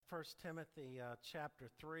1 Timothy chapter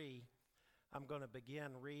 3. I'm going to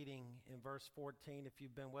begin reading in verse 14. If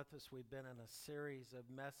you've been with us, we've been in a series of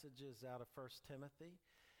messages out of 1 Timothy.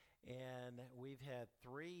 And we've had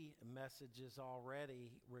 3 messages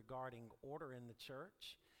already regarding order in the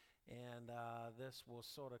church. And this will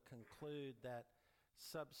sort of conclude that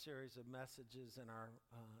sub-series of messages in our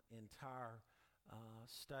entire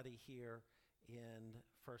study here in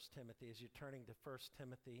 1 Timothy. As you're turning to 1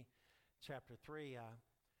 Timothy chapter 3, I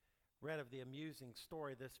read of the amusing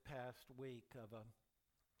story this past week of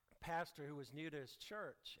a pastor who was new to his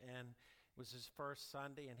church, and it was his first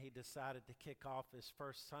Sunday, and he decided to kick off his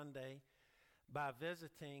first Sunday by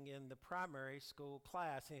visiting in the primary school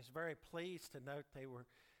class. And he's very pleased to note they were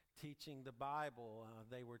teaching the Bible.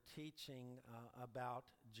 They were teaching about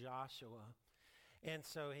Joshua. And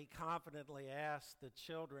so he confidently asked the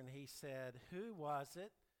children, he said, "Who was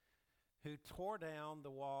it who tore down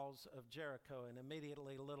the walls of Jericho?" And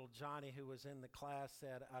immediately little Johnny, who was in the class,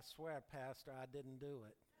 said, "I swear, Pastor, I didn't do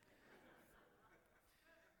it."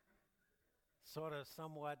 Sort of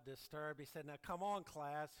somewhat disturbed, he said, "Now come on,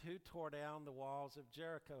 class, who tore down the walls of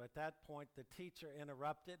Jericho?" At that point, the teacher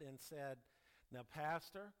interrupted and said, "Now,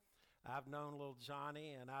 Pastor, I've known little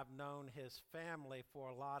Johnny, and I've known his family for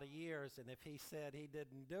a lot of years, and if he said he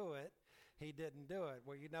didn't do it, he didn't do it."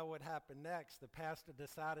 Well, you know what happened next. The pastor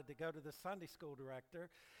decided to go to the Sunday school director.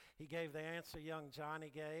 He gave the answer young Johnny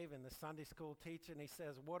gave, and the Sunday school teacher, and he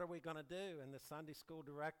says, "What are we going to do?" And the Sunday school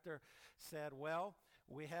director said, "Well,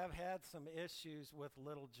 we have had some issues with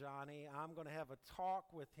little Johnny. I'm going to have a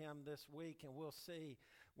talk with him this week, and we'll see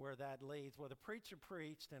where that leads." Well, the preacher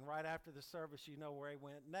preached, and right after the service, you know where he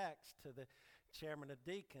went next, to the chairman of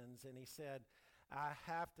deacons, and he said, "I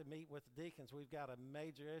have to meet with the deacons. We've got a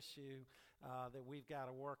major issue that we've got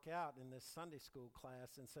to work out in this Sunday school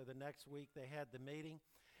class." And so the next week they had the meeting,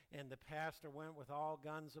 and the pastor went with all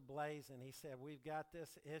guns ablaze, and he said, "We've got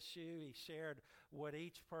this issue." He shared what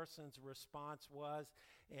each person's response was,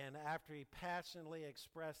 and after he passionately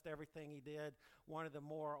expressed everything he did, one of the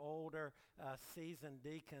more older seasoned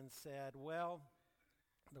deacons said, "Well,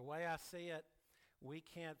 the way I see it, we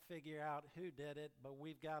can't figure out who did it, but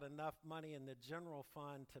we've got enough money in the general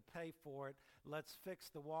fund to pay for it. Let's fix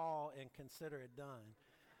the wall and consider it done."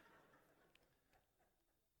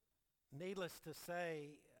 Needless to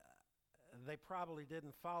say, they probably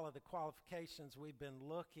didn't follow the qualifications we've been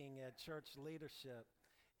looking at church leadership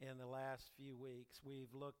in the last few weeks.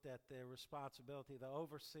 We've looked at the responsibility of the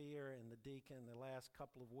overseer and the deacon the last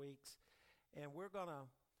couple of weeks, and we're going to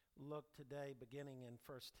look today beginning in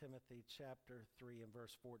 1 Timothy chapter 3 and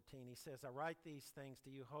verse 14. He says, "I write these things to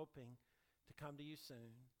you hoping to come to you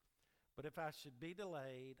soon. But if I should be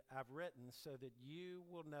delayed, I've written so that you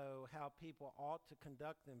will know how people ought to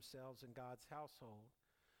conduct themselves in God's household,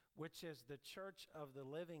 which is the church of the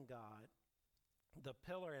living God, the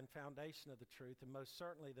pillar and foundation of the truth, and most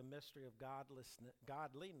certainly the mystery of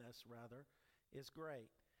godliness is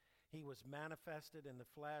great. He was manifested in the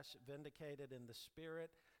flesh, vindicated in the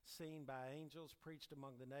spirit, seen by angels, preached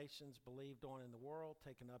among the nations, believed on in the world,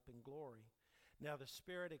 taken up in glory. Now the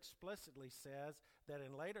Spirit explicitly says that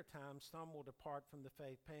in later times some will depart from the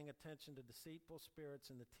faith, paying attention to deceitful spirits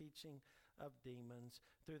and the teaching of demons,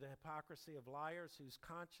 through the hypocrisy of liars whose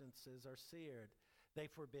consciences are seared. They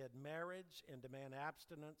forbid marriage and demand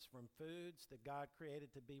abstinence from foods that God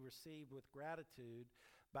created to be received with gratitude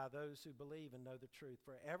by those who believe and know the truth.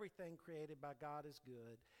 For everything created by God is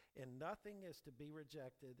good, and nothing is to be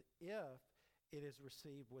rejected if it is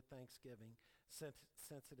received with thanksgiving,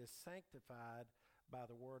 since it is sanctified by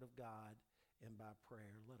the word of God and by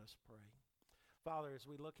prayer." Let us pray. Father, as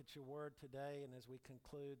we look at your word today and as we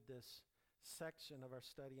conclude this section of our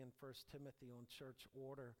study in 1 Timothy on church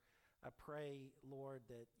order, I pray, Lord,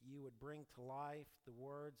 that you would bring to life the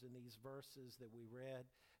words in these verses that we read,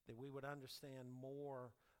 that we would understand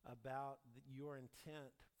more about your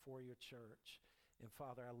intent for your church. And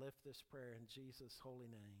Father, I lift this prayer in Jesus' holy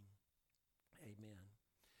name. Amen.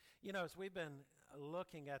 You know, as we've been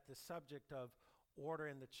looking at the subject of order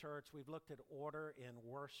in the church, we've looked at order in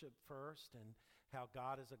worship first and how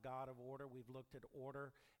God is a God of order. We've looked at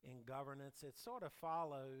order in governance. It sort of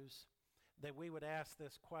follows that we would ask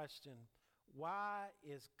this question: why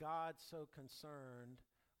is God so concerned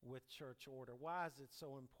with church order? Why is it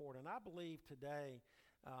so important? I believe today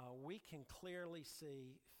we can clearly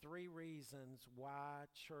see 3 reasons why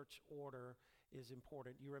church order is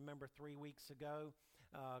important. You remember 3 weeks ago,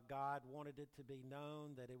 God wanted it to be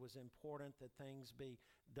known that it was important that things be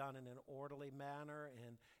done in an orderly manner,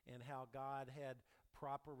 and how God had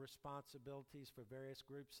proper responsibilities for various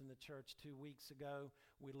groups in the church. 2 weeks ago,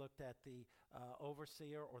 we looked at the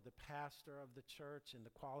overseer or the pastor of the church and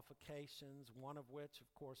the qualifications, one of which,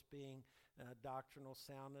 of course, being doctrinal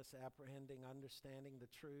soundness, apprehending, understanding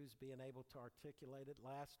the truths, being able to articulate it.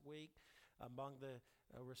 Last week, among the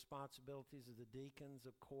responsibilities of the deacons,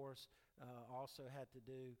 of course, also had to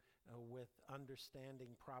do with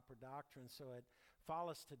understanding proper doctrine. So it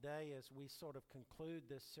follows today as we sort of conclude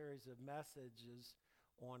this series of messages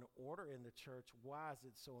on order in the church. Why is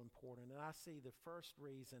it so important? And I see the first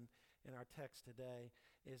reason in our text today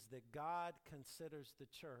is that God considers the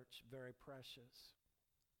church very precious.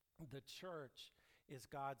 The church is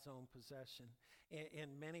God's own possession.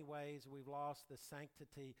 In many ways, we've lost the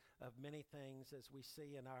sanctity of many things as we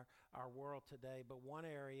see in our world today. But one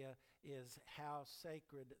area is how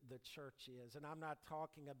sacred the church is. And I'm not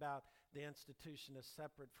talking about the institution as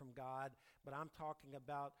separate from God, but I'm talking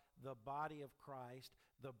about the body of Christ,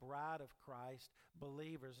 the bride of Christ,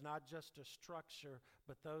 believers, not just a structure,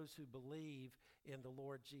 but those who believe in the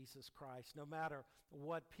Lord Jesus Christ. No matter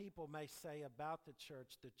what people may say about the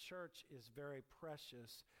church is very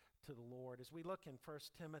precious to the Lord. As we look in 1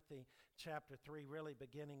 Timothy chapter 3, really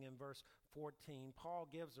beginning in verse 14, Paul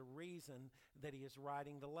gives a reason that he is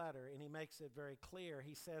writing the letter, and he makes it very clear.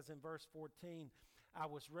 He says in verse 14, I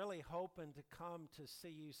was really hoping to come to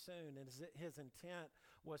see you soon, and his intent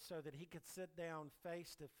was so that he could sit down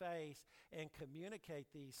face to face and communicate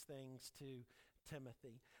these things to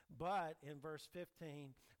Timothy. But in verse 15,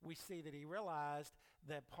 we see that he realized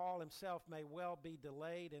that Paul himself may well be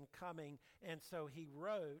delayed in coming, and so he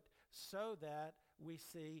wrote so that we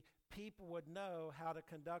see people would know how to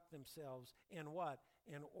conduct themselves in what?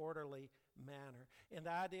 In orderly manner. And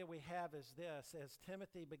the idea we have is this: as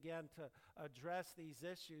Timothy began to address these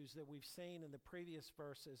issues that we've seen in the previous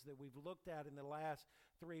verses that we've looked at in the last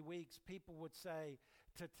 3 weeks, people would say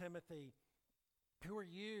to Timothy, who are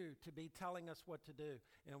you to be telling us what to do?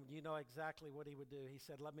 And you know exactly what he would do. He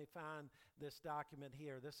said, let me find this document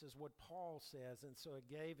here. This is what Paul says. And so it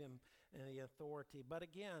gave him the authority. But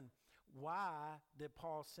again, why did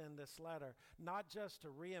Paul send this letter? Not just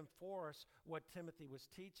to reinforce what Timothy was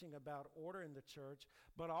teaching about order in the church,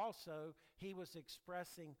 but also he was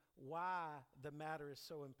expressing why the matter is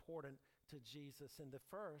so important to Jesus. And the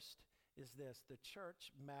first is this: the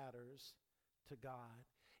church matters to God.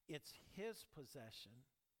 It's his possession.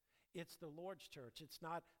 It's the Lord's church. It's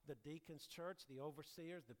not the deacon's church, the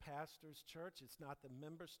overseer's, the pastor's church. It's not the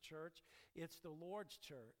members' church. It's the Lord's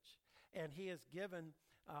church. And he has given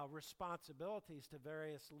responsibilities to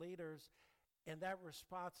various leaders, and that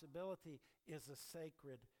responsibility is a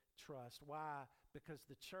sacred trust. Why? Because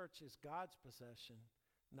the church is God's possession,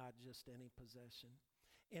 not just any possession.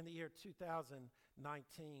 In the year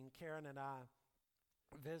 2019, Karen and I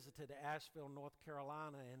visited Asheville, North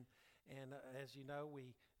Carolina, and as you know,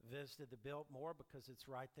 we visited the Biltmore because it's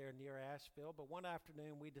right there near Asheville. But one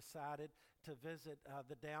afternoon, we decided to visit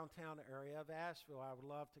the downtown area of Asheville. I would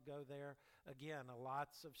love to go there again.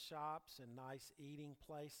 Lots of shops and nice eating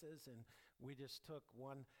places, and we just took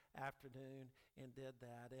one afternoon and did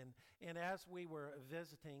that. And as we were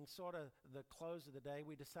visiting, sort of the close of the day,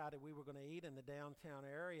 we decided we were going to eat in the downtown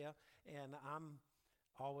area, and I'm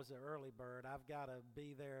always an early bird. I've got to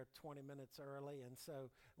be there 20 minutes early. And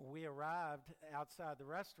so we arrived outside the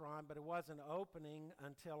restaurant, but it wasn't opening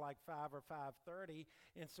until like 5 or 5:30.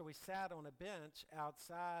 And so we sat on a bench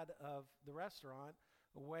outside of the restaurant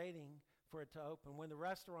waiting for it to open. When the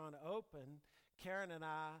restaurant opened, Karen and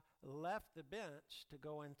I left the bench to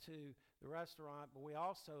go into the restaurant, but we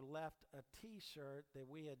also left a T-shirt that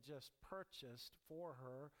we had just purchased for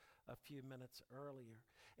her a few minutes earlier.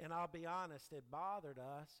 And I'll be honest, it bothered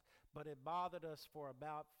us, but it bothered us for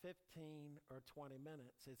about 15 or 20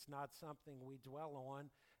 minutes. It's not something we dwell on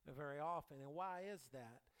very often. And why is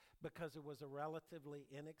that? Because it was a relatively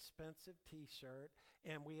inexpensive T-shirt,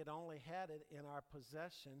 and we had only had it in our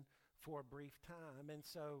possession for a brief time, and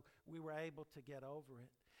so we were able to get over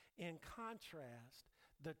it. In contrast,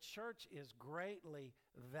 the church is greatly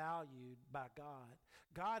valued by God.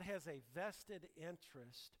 God has a vested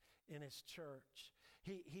interest in his church.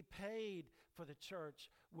 He paid for the church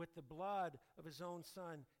with the blood of his own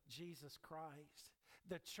son, Jesus Christ.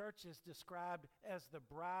 The church is described as the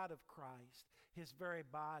bride of Christ, his very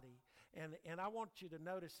body. And I want you to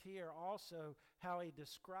notice here also how he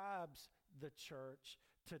describes the church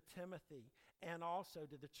to Timothy and also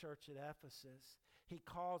to the church at Ephesus. He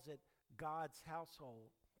calls it God's household.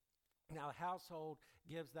 Now, household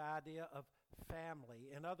gives the idea of family.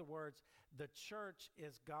 In other words, the church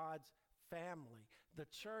is God's family. The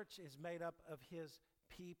church is made up of his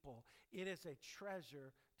people. It is a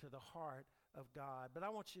treasure to the heart of God. But I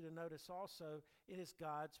want you to notice also it is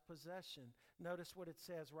God's possession. Notice what it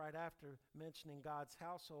says right after mentioning God's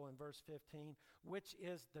household in verse 15, which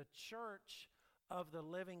is the church of the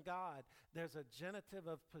living God. There's a genitive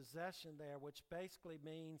of possession there, which basically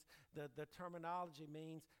means, the terminology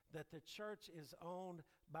means that the church is owned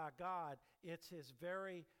by God. It's his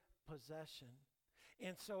very possession.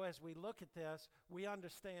 And so as we look at this, we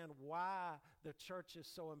understand why the church is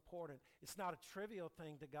so important. It's not a trivial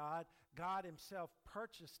thing to God. God himself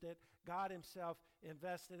purchased it. God himself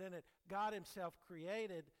invested in it. God himself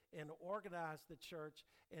created and organized the church,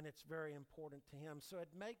 and it's very important to him. So it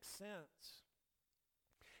makes sense,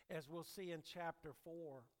 as we'll see in chapter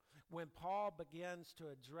 4, when Paul begins to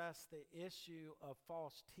address the issue of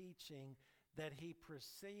false teaching, that he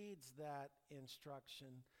precedes that instruction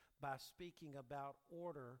by speaking about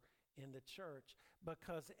order in the church,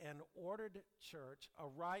 because an ordered church, a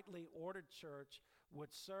rightly ordered church,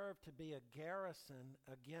 would serve to be a garrison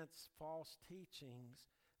against false teachings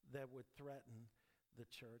that would threaten the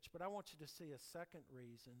church. But I want you to see a second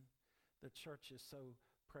reason the church is so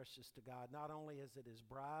precious to God. Not only is it his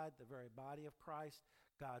bride, the very body of Christ,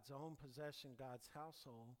 God's own possession, God's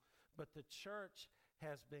household, but the church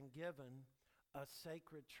has been given a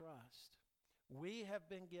sacred trust. We have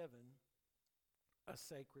been given a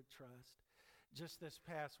sacred trust. Just this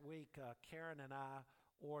past week, Karen and I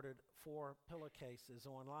ordered 4 pillowcases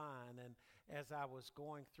online, and as I was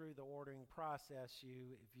going through the ordering process,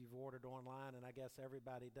 if you've ordered online, and I guess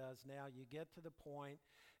everybody does now, you get to the point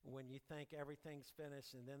when you think everything's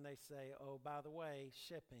finished, and then they say, oh, by the way,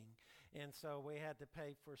 shipping. And so we had to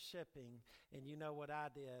pay for shipping, and you know what I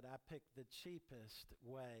did? I picked the cheapest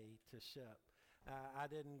way to ship. I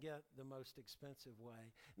didn't get the most expensive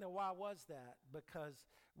way. Now, why was that? Because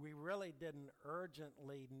we really didn't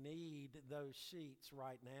urgently need those sheets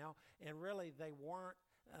right now, and really they weren't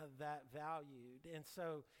that valued. And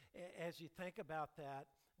so as you think about that,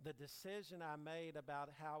 the decision I made about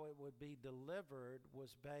how it would be delivered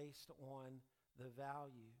was based on the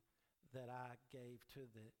value that I gave to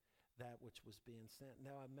that which was being sent.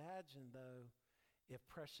 Now imagine, though, if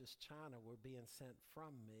precious china were being sent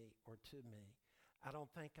from me or to me. I don't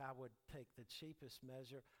think I would take the cheapest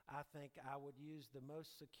measure. I think I would use the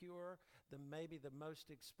most secure, maybe the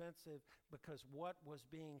most expensive, because what was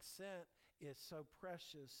being sent is so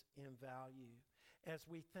precious in value. As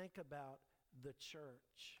we think about the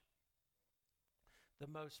church, the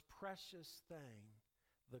most precious thing,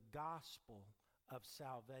 the gospel of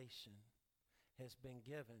salvation, has been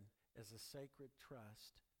given as a sacred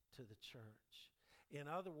trust to the church. In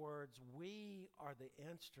other words, we are the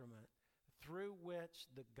instrument through which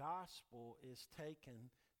the gospel is taken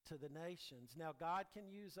to the nations. Now, God can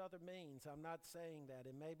use other means. I'm not saying that.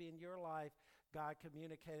 And maybe in your life, God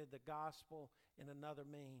communicated the gospel in another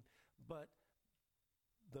mean. But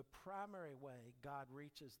the primary way God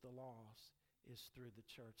reaches the lost is through the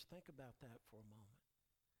church. Think about that for a moment.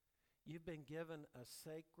 You've been given a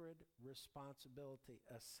sacred responsibility,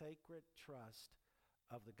 a sacred trust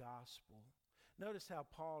of the gospel. Notice how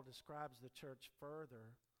Paul describes the church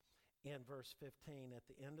further in verse 15, at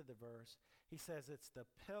the end of the verse. He says it's the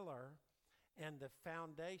pillar and the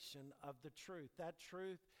foundation of the truth. That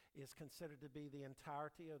truth is considered to be the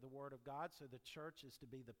entirety of the Word of God, so the church is to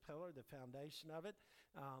be the pillar, the foundation of it.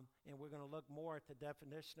 And we're going to look more at the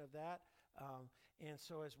definition of that. And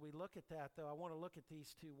so as we look at that, though, I want to look at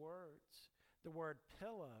these 2 words. The word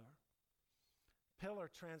pillar. Pillar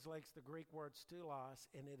translates the Greek word stulos,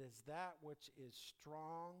 and it is that which is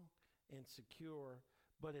strong and secure,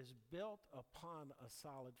 but is built upon a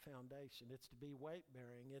solid foundation. It's to be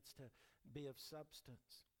weight-bearing. It's to be of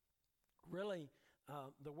substance. Really,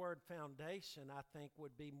 the word foundation, I think,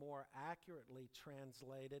 would be more accurately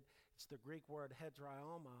translated. It's the Greek word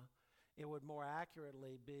hedrioma. It would more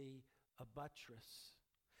accurately be a buttress.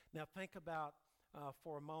 Now, think about,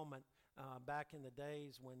 for a moment, back in the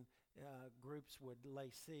days when groups would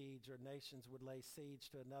lay siege, or nations would lay siege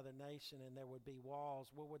to another nation, and there would be walls.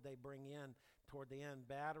 What would they bring in toward the end?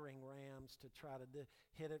 Battering rams to try to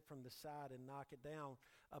hit it from the side and knock it down.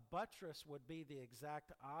 A buttress would be the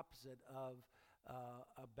exact opposite of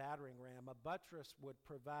a battering ram. A buttress would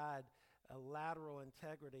provide a lateral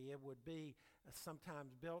integrity. It would be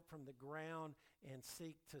sometimes built from the ground and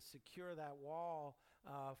seek to secure that wall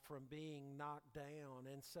from being knocked down.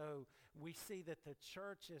 And so we see that the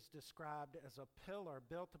church is described as a pillar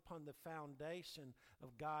built upon the foundation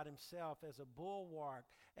of God himself, as a bulwark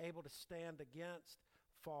able to stand against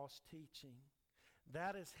false teaching.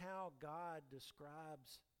 That is how God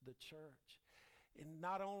describes the church. And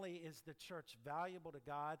not only is the church valuable to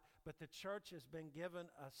God, but the church has been given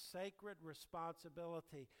a sacred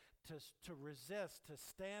responsibility to resist, to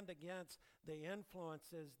stand against the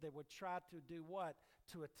influences that would try to do what?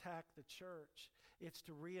 To attack the church. It's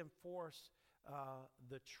to reinforce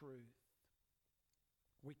the truth.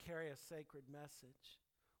 We carry a sacred message.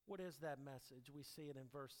 What is that message? We see it in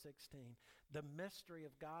verse 16. The mystery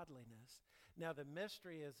of godliness. Now, the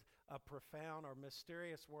mystery is a profound or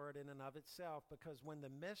mysterious word in and of itself, because when the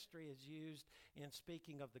mystery is used in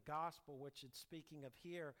speaking of the gospel, which it's speaking of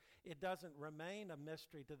here, it doesn't remain a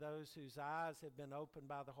mystery to those whose eyes have been opened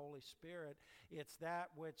by the Holy Spirit. It's that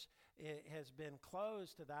which it has been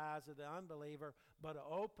closed to the eyes of the unbeliever, but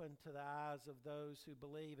open to the eyes of those who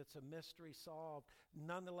believe. It's a mystery solved,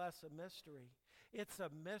 nonetheless a mystery. It's a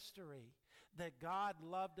mystery that God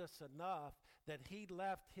loved us enough that he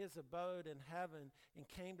left his abode in heaven and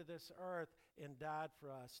came to this earth and died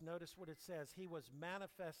for us. Notice what it says. He was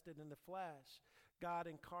manifested in the flesh, God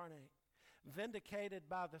incarnate, vindicated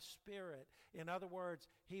by the Spirit. In other words,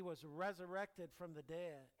 he was resurrected from the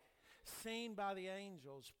dead, seen by the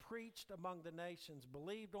angels, preached among the nations,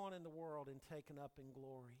 believed on in the world, and taken up in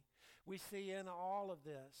glory. We see in all of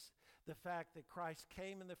this the fact that Christ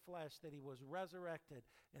came in the flesh, that he was resurrected,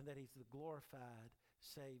 and that he's the glorified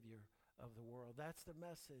Savior of the world. That's the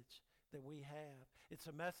message that we have. It's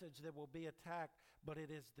a message that will be attacked, but it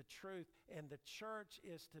is the truth. And the church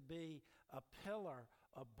is to be a pillar,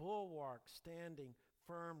 a bulwark, standing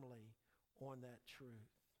firmly on that truth.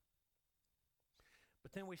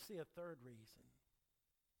 But then we see a third reason.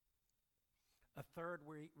 A third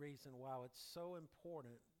reason why it's so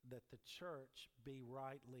important that the church be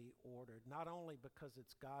rightly ordered, not only because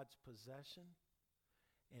it's God's possession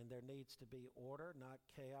and there needs to be order, not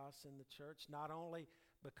chaos in the church, not only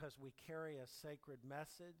because we carry a sacred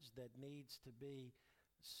message that needs to be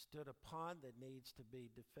stood upon, that needs to be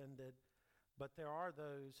defended, but there are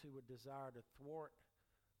those who would desire to thwart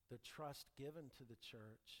the trust given to the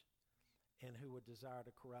church and who would desire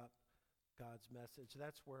to corrupt God's message.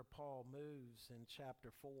 That's where Paul moves in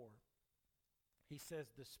chapter 4. He says,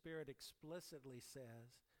 the Spirit explicitly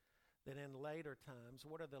says that in later times,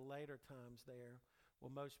 what are the later times there?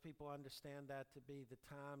 Well, most people understand that to be the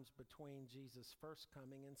times between Jesus' first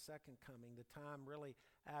coming and second coming, the time really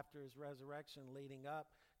after his resurrection leading up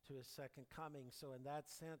to his second coming. So in that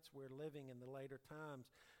sense, we're living in the later times.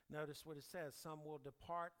 Notice what it says, some will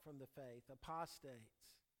depart from the faith, apostates,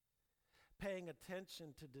 paying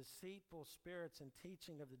attention to deceitful spirits and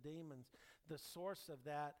teaching of the demons. The source of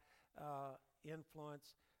that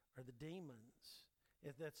influence are the demons.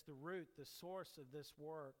 If that's the root, the source of this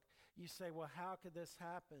work. You say, well, how could this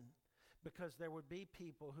happen? Because there would be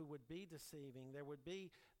people who would be deceiving. There would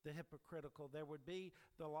be the hypocritical. There would be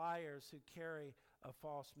the liars who carry a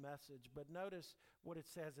false message. But notice what it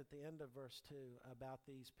says at the end of verse 2 about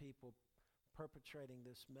these people perpetrating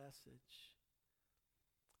this message.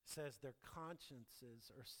 It says their consciences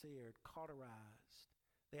are seared, cauterized.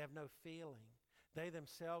 They have no feeling. They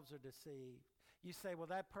themselves are deceived. You say, well,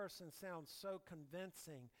 that person sounds so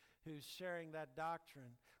convincing who's sharing that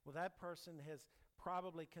doctrine. Well, that person has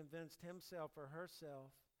probably convinced himself or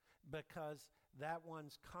herself because that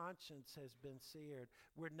one's conscience has been seared.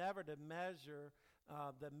 We're never to measure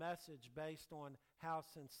the message based on how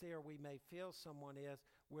sincere we may feel someone is.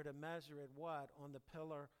 We're to measure it what? On the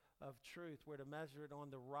pillar of truth. We're to measure it on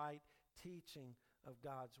the right teaching of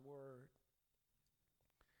God's word.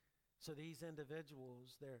 So these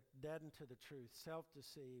individuals, they're deadened to the truth,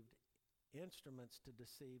 self-deceived, instruments to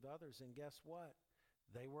deceive others. And guess what?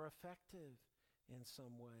 They were effective in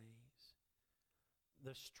some ways.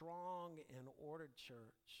 The strong and ordered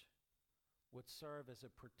church would serve as a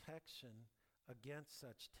protection against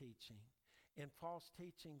such teaching. And false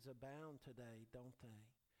teachings abound today, don't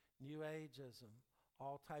they? New Ageism,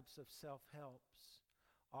 all types of self-helps,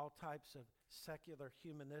 all types of secular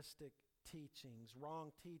humanistic teachings,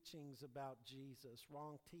 wrong teachings about Jesus,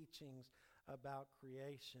 wrong teachings about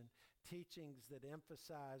creation, teachings that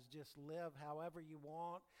emphasize just live however you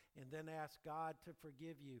want and then ask God to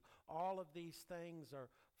forgive you. All of these things are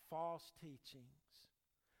false teachings.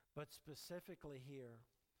 But specifically here,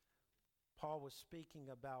 Paul was speaking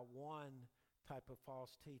about one type of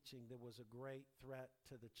false teaching that was a great threat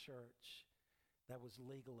to the church. That was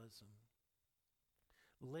legalism.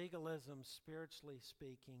 Legalism, spiritually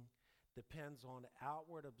speaking, depends on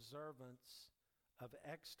outward observance of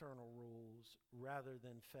external rules rather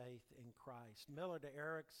than faith in Christ. Miller de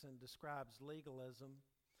Erickson describes legalism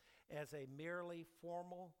as a merely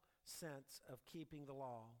formal sense of keeping the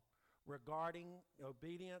law, regarding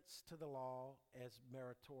obedience to the law as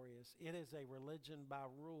meritorious. It is a religion by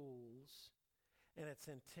rules and its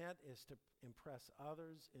intent is to impress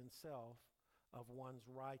others in self of one's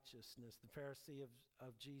righteousness. The Pharisees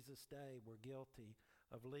of Jesus' day were guilty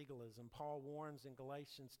of legalism. Paul warns in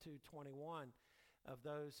Galatians 2:21 of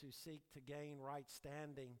those who seek to gain right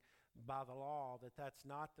standing by the law, that's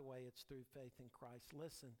not the way. It's through faith in Christ.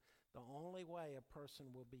 Listen, the only way a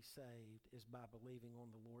person will be saved is by believing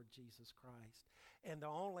on the Lord Jesus Christ. And the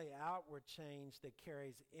only outward change that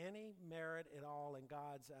carries any merit at all in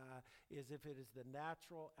God's eye is if it is the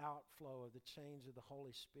natural outflow of the change of the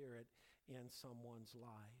Holy Spirit in someone's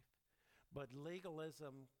life. But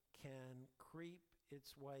legalism can creep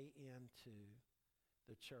its way into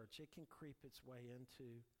the church. It can creep its way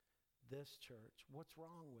into this church. What's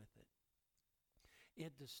wrong with it?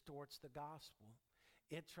 It distorts the gospel.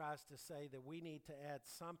 It tries to say that we need to add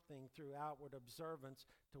something through outward observance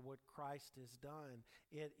to what Christ has done.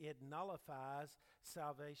 It nullifies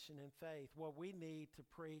salvation and faith. What we need to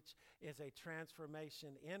preach is a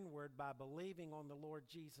transformation inward by believing on the Lord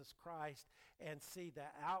Jesus Christ and see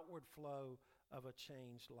the outward flow of a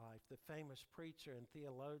changed life. The famous preacher and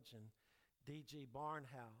theologian D.G.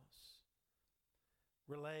 Barnhouse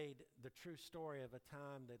relayed the true story of a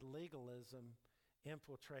time that legalism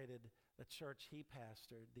infiltrated a church he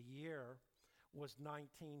pastored. The year was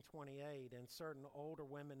 1928, and certain older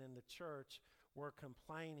women in the church were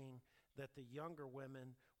complaining that the younger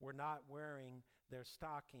women were not wearing their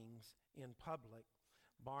stockings in public.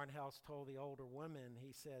 Barnhouse told the older women,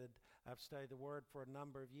 he said, "I've studied the word for a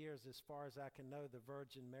number of years. As far as I can know, the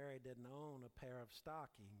Virgin Mary didn't own a pair of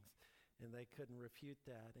stockings." And they couldn't refute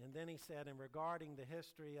that. And then he said, in regarding the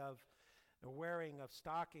history of the wearing of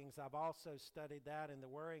stockings, I've also studied that, and the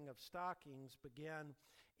wearing of stockings began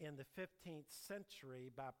in the 15th century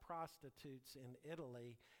by prostitutes in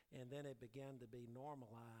Italy, and then it began to be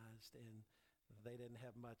normalized, and they didn't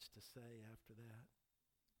have much to say after that.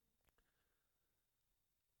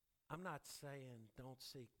 I'm not saying don't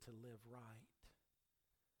seek to live right,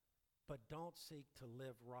 but don't seek to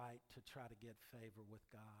live right to try to get favor with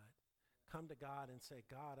God. Come to God and say,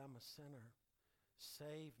 "God, I'm a sinner.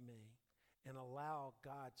 Save me," and allow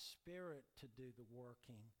God's Spirit to do the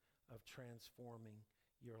working of transforming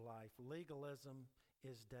your life. Legalism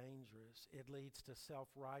is dangerous. It leads to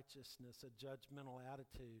self-righteousness, a judgmental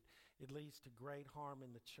attitude. It leads to great harm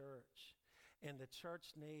in the church. And the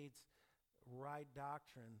church needs right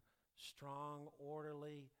doctrine, strong,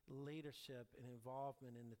 orderly leadership and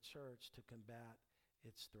involvement in the church to combat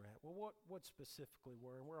its threat. Well, what specifically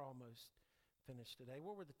were, and we're almost finished today,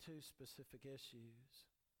 what were the two specific issues?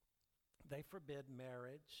 They forbid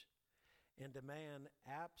marriage and demand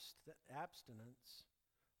abstinence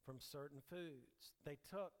from certain foods. They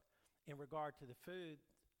took, in regard to the food,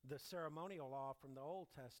 the ceremonial law from the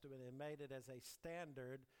Old Testament and made it as a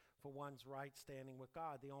standard for one's right standing with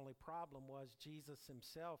God. The only problem was Jesus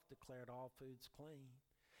himself declared all foods clean.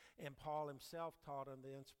 And Paul himself taught under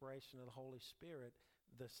the inspiration of the Holy Spirit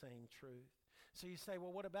the same truth. So you say,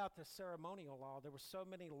 well, what about the ceremonial law? There were so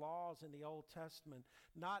many laws in the Old Testament,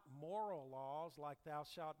 not moral laws like thou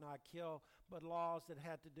shalt not kill, but laws that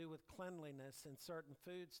had to do with cleanliness and certain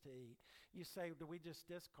foods to eat. You say, do we just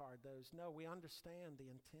discard those? No, we understand the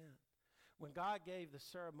intent. When God gave the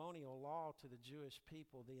ceremonial law to the Jewish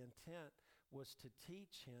people, the intent was to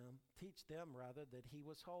teach them that he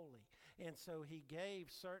was holy. And so he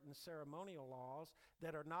gave certain ceremonial laws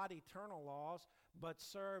that are not eternal laws, but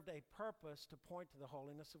served a purpose to point to the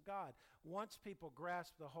holiness of God. Once people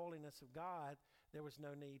grasped the holiness of God, there was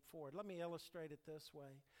no need for it. Let me illustrate it this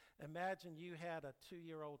way. Imagine you had a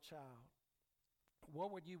 2-year-old child.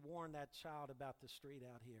 What would you warn that child about the street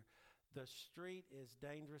out here? The street is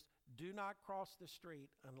dangerous. Do not cross the street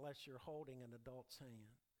unless you're holding an adult's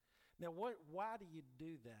hand. Now, why do you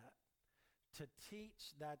do that? To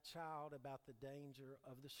teach that child about the danger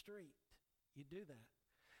of the street. You do that.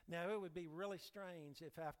 Now, it would be really strange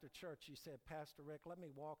if after church you said, Pastor Rick, let me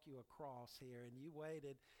walk you across here, and you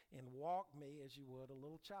waited and walked me as you would a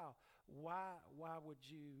little child. Why would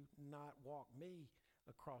you not walk me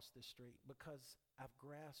across the street? Because I've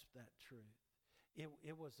grasped that truth.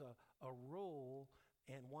 It was a rule,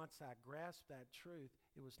 and once I grasped that truth,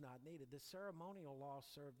 it was not needed. The ceremonial law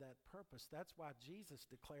served that purpose. That's why Jesus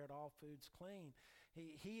declared all foods clean.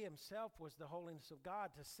 He himself was the holiness of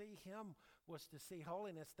God. To see him was to see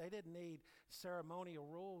holiness. They didn't need ceremonial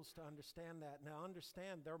rules to understand that. Now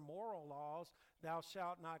understand, their moral laws, thou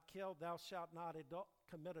shalt not kill, thou shalt not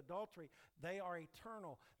commit adultery, they are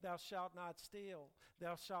eternal. Thou shalt not steal,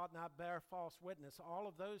 thou shalt not bear false witness. All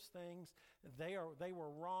of those things, they were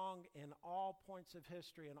wrong in all points of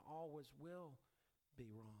history and always will be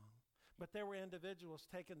wrong. But there were individuals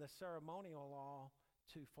taking the ceremonial law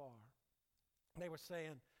too far. They were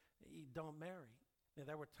saying, "You don't marry." Now,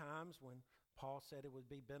 there were times when Paul said it would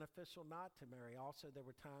be beneficial not to marry. Also, there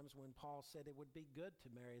were times when Paul said it would be good to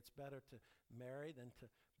marry. It's better to marry than to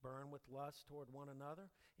burn with lust toward one another.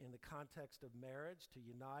 In the context of marriage, to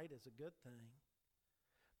unite is a good thing.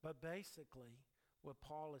 But basically, what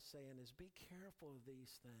Paul is saying is be careful of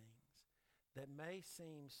these things that may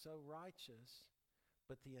seem so righteous,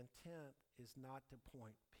 but the intent is not to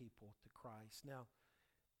point people to Christ. Now,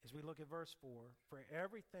 as we look at verse 4, for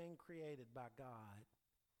everything created by God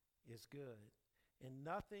is good, and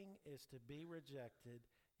nothing is to be rejected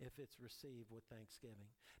if it's received with thanksgiving.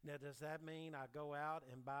 Now, does that mean I go out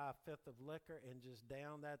and buy a fifth of liquor and just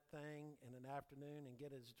down that thing in an afternoon and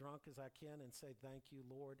get as drunk as I can and say, "Thank you,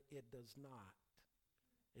 Lord"? It does not.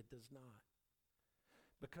 It does not.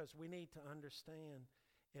 Because we need to understand,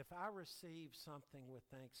 if I receive something with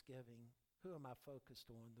thanksgiving, who am I focused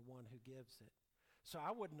on? The one who gives it. So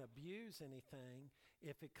I wouldn't abuse anything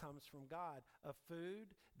if it comes from God. A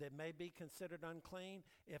food that may be considered unclean,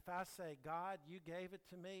 if I say, "God, you gave it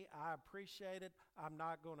to me, I appreciate it, I'm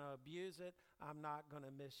not going to abuse it, I'm not going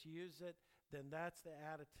to misuse it," then that's the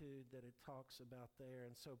attitude that it talks about there.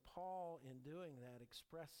 And so Paul, in doing that,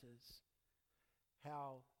 expresses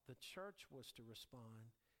how the church was to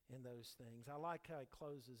respond in those things. I like how he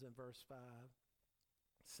closes in verse 5,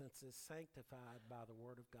 since it's sanctified by the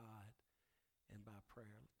word of God and by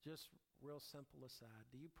prayer. Just real simple aside,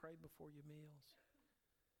 do you pray before your meals?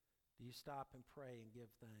 Do you stop and pray and give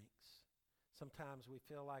thanks? Sometimes we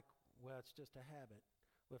feel like, well, it's just a habit.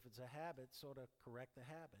 Well, if it's a habit, sort of correct the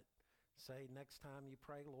habit. Say next time you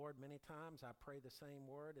pray, "Lord, many times I pray the same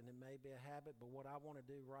word," and it may be a habit, but what I want to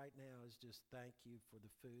do right now is just thank you for the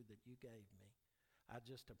food that you gave me. I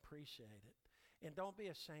just appreciate it. And don't be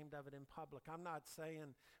ashamed of it in public. I'm not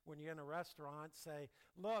saying when you're in a restaurant, say,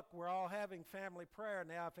 "Look, we're all having family prayer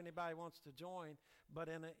now if anybody wants to join," but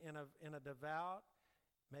in a devout,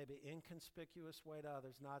 maybe inconspicuous way to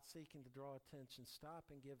others, not seeking to draw attention, stop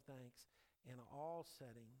and give thanks in all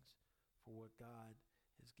settings for what God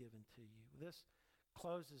has given to you. This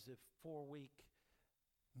closes a 4-week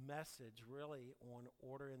message really on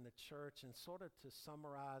order in the church, and sort of to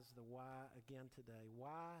summarize the why again today.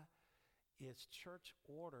 Why is church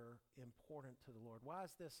order important to the Lord? Why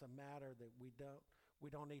is this a matter that we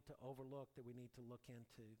don't need to overlook, that we need to look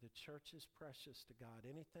into? The church is precious to God.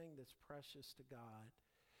 Anything that's precious to God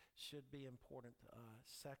should be important to us.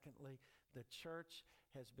 Secondly, the church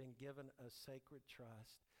has been given a sacred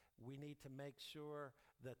trust. We need to make sure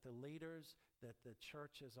that the leaders, that the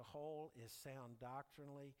church as a whole is sound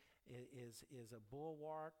doctrinally, is a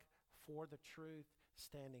bulwark for the truth,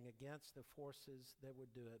 standing against the forces that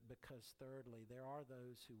would do it. Because thirdly, there are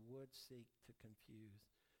those who would seek to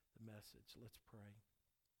confuse the message. Let's pray.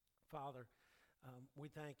 Father, we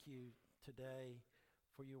thank you today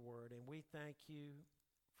for your word, and we thank you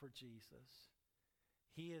for Jesus.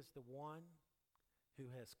 He is the one who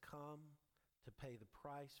has come to pay the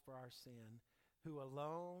price for our sin, who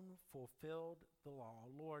alone fulfilled the law.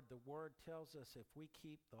 Lord, the word tells us if we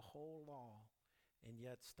keep the whole law and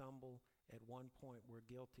yet stumble at one point, we're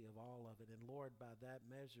guilty of all of it. And Lord, by that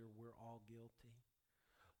measure, we're all guilty.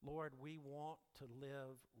 Lord, we want to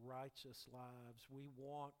live righteous lives. We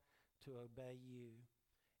want to obey you.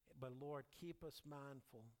 But Lord, keep us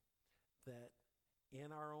mindful that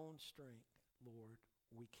in our own strength, Lord,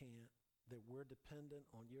 we can't, that we're dependent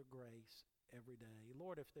on your grace every day.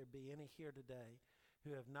 Lord, if there be any here today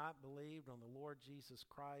who have not believed on the Lord Jesus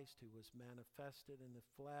Christ, who was manifested in the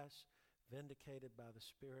flesh, vindicated by the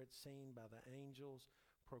Spirit, seen by the angels,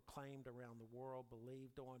 proclaimed around the world,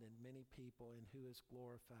 believed on in many people, and who is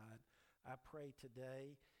glorified, I pray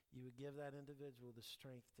today you would give that individual the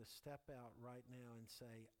strength to step out right now and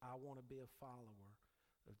say, "I want to be a follower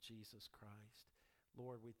of Jesus Christ."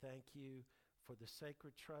 Lord, we thank you for the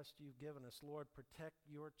sacred trust you've given us. Lord, protect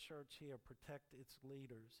your church here, protect its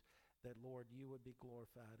leaders, that, Lord, you would be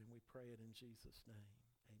glorified, and we pray it in Jesus' name.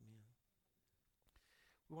 Amen.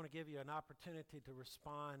 We want to give you an opportunity to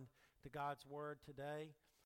respond to God's word today.